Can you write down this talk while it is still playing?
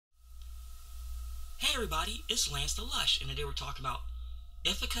Hey everybody, it's Lance the Lush, and today we're talking about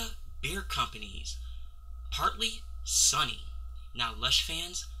Ithaca Beer Company's Partly Sunny. Now, Lush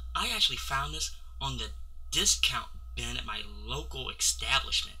fans, I actually found this on the discount bin at my local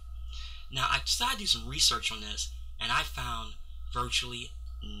establishment. Now, I decided to do some research on this, and I found virtually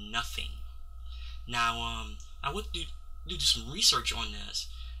nothing. Now, I went to do some research on this.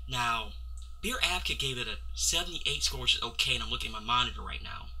 Now, Beer Advocate gave it a 78 score, which is okay, and I'm looking at my monitor right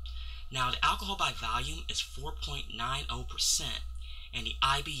now. Now, the alcohol by volume is 4.90%, and the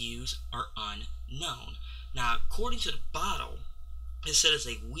IBUs are unknown. Now, according to the bottle, it said it's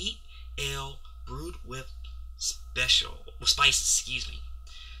a wheat ale brewed with spices,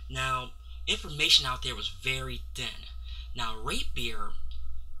 Now, information out there was very thin. Now, Rate Beer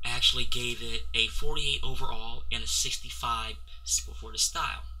actually gave it a 48 overall and a 65 for the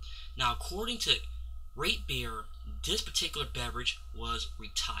style. Now, according to Rate Beer, this particular beverage was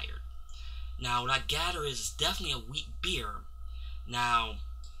retired. Now, what I gather is it's definitely a wheat beer. Now,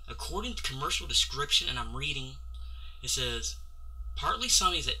 according to commercial description, and I'm reading, it says, Partly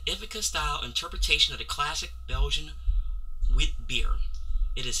Sunny is an Ithaca-style interpretation of the classic Belgian wheat beer.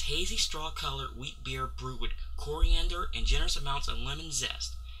 It is hazy straw-colored wheat beer brewed with coriander and generous amounts of lemon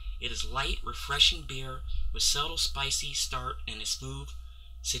zest. It is light, refreshing beer with subtle spicy start and a smooth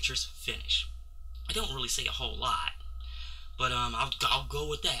citrus finish. I don't really say a whole lot, but I'll go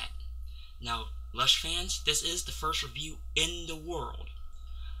with that. Now, Lush fans, this is the first review in the world,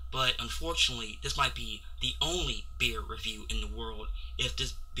 but unfortunately, this might be the only beer review in the world if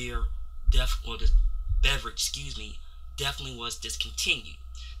this this beverage, definitely was discontinued.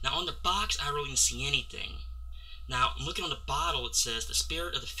 Now, on the box, I really didn't see anything. Now, I'm looking on the bottle, it says, the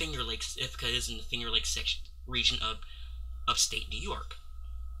spirit of the Finger Lakes, Ithaca is in the Finger Lakes region of upstate New York.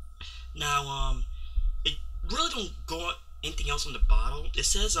 Now, it really don't go on anything else on the bottle. It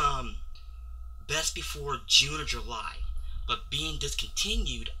says, best before June or July, but being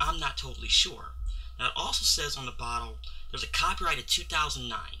discontinued, I'm not totally sure. Now, it also says on the bottle, there's a copyrighted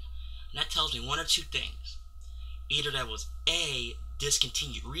 2009, and that tells me one or two things. Either that was A,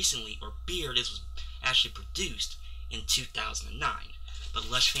 discontinued recently, or B, this was actually produced in 2009. But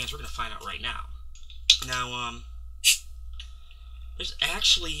Lush fans, we're going to find out right now. Now, there's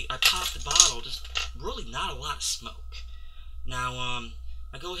actually, atop the bottle, there's really not a lot of smoke. Now,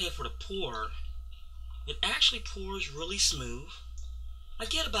 I go ahead for the pour. It actually pours really smooth. I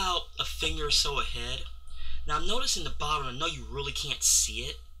get about a finger or so ahead. Now, I'm noticing the bottle, I know you really can't see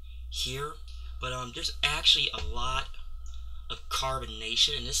it here, but there's actually a lot of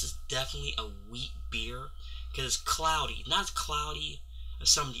carbonation, and this is definitely a wheat beer, because it's cloudy. Not as cloudy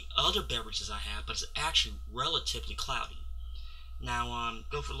as some of the other beverages I have, but it's actually relatively cloudy. Now,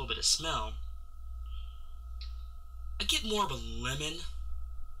 go for a little bit of smell. I get more of a lemon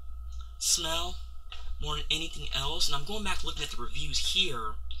smell more than anything else, and I'm going back looking at the reviews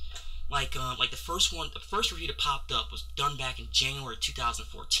here. Like the first review that popped up was done back in January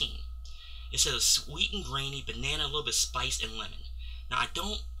 2014. It says sweet and grainy, banana, a little bit of spice, and lemon. Now,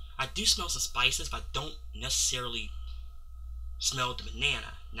 I do smell some spices, but I don't necessarily smell the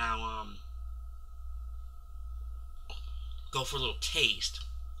banana. Now, go for a little taste.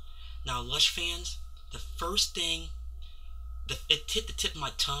 Now, Lush fans, the first thing, it hit the tip of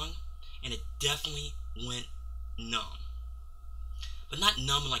my tongue, and it definitely went numb. But not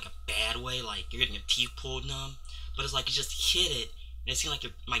numb in like a bad way, like you're getting your teeth pulled numb, but it's like you just hit it, and it seemed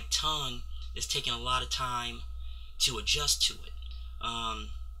like my tongue is taking a lot of time to adjust to it.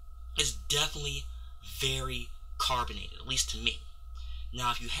 It's definitely very carbonated, at least to me.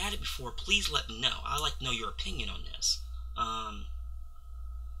 Now, if you had it before, please let me know. I'd like to know your opinion on this. I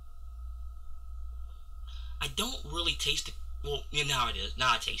don't really taste it. Well, yeah, now it is.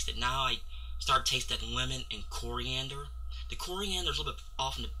 Now I taste it. Now I start to taste that lemon and coriander. The coriander is a little bit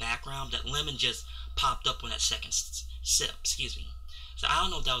off in the background. That lemon just popped up on that second sip. So I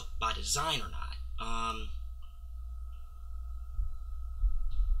don't know if that was by design or not.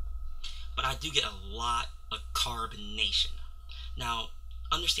 But I do get a lot of carbonation. Now,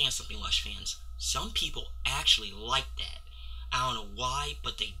 understand something, Lush fans. Some people actually like that. I don't know why,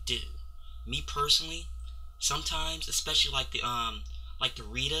 but they do. Me personally, sometimes, especially like the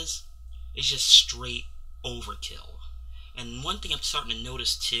Ritas, it's just straight overkill. And one thing I'm starting to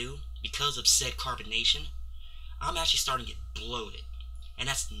notice too, because of said carbonation, I'm actually starting to get bloated. And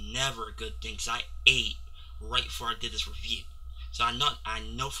that's never a good thing, because I ate right before I did this review. So I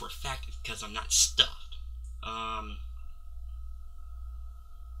know for a fact because I'm not stuffed.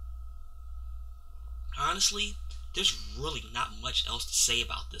 Honestly, there's really not much else to say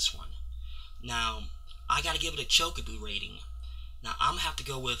about this one. Now, I gotta give it a Chocoboo rating. Now, I'm gonna have to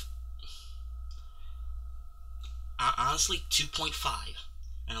go with honestly 2.5,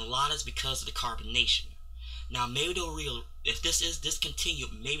 and a lot is because of the carbonation. Now maybe if this is discontinued,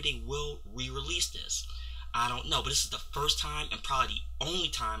 maybe they will re-release this. I don't know, but this is the first time and probably the only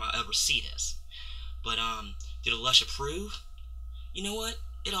time I'll ever see this. But did the Lush approve? You know what?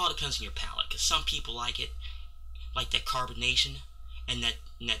 It all depends on your palate, because some people like it, like that carbonation and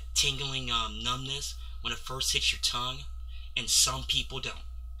that tingling numbness when it first hits your tongue, and some people don't.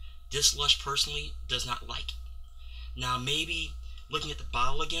 This Lush personally does not like it. Now maybe looking at the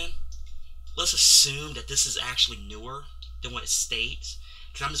bottle again, let's assume that this is actually newer than what it states,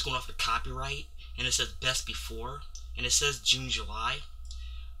 because I'm just going off the copyright, and it says best before, and it says June, July.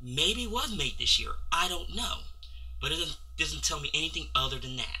 Maybe it was made this year, I don't know, but it doesn't tell me anything other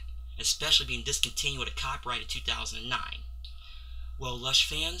than that, especially being discontinued with a copyright in 2009. Well, Lush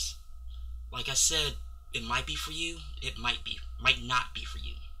fans, like I said, it might be for you, it might not be for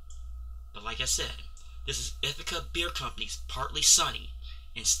you. But like I said, this is Ithaca Beer Company's Partly Sunny,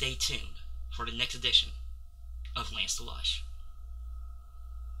 and stay tuned for the next edition of Lance the Lush.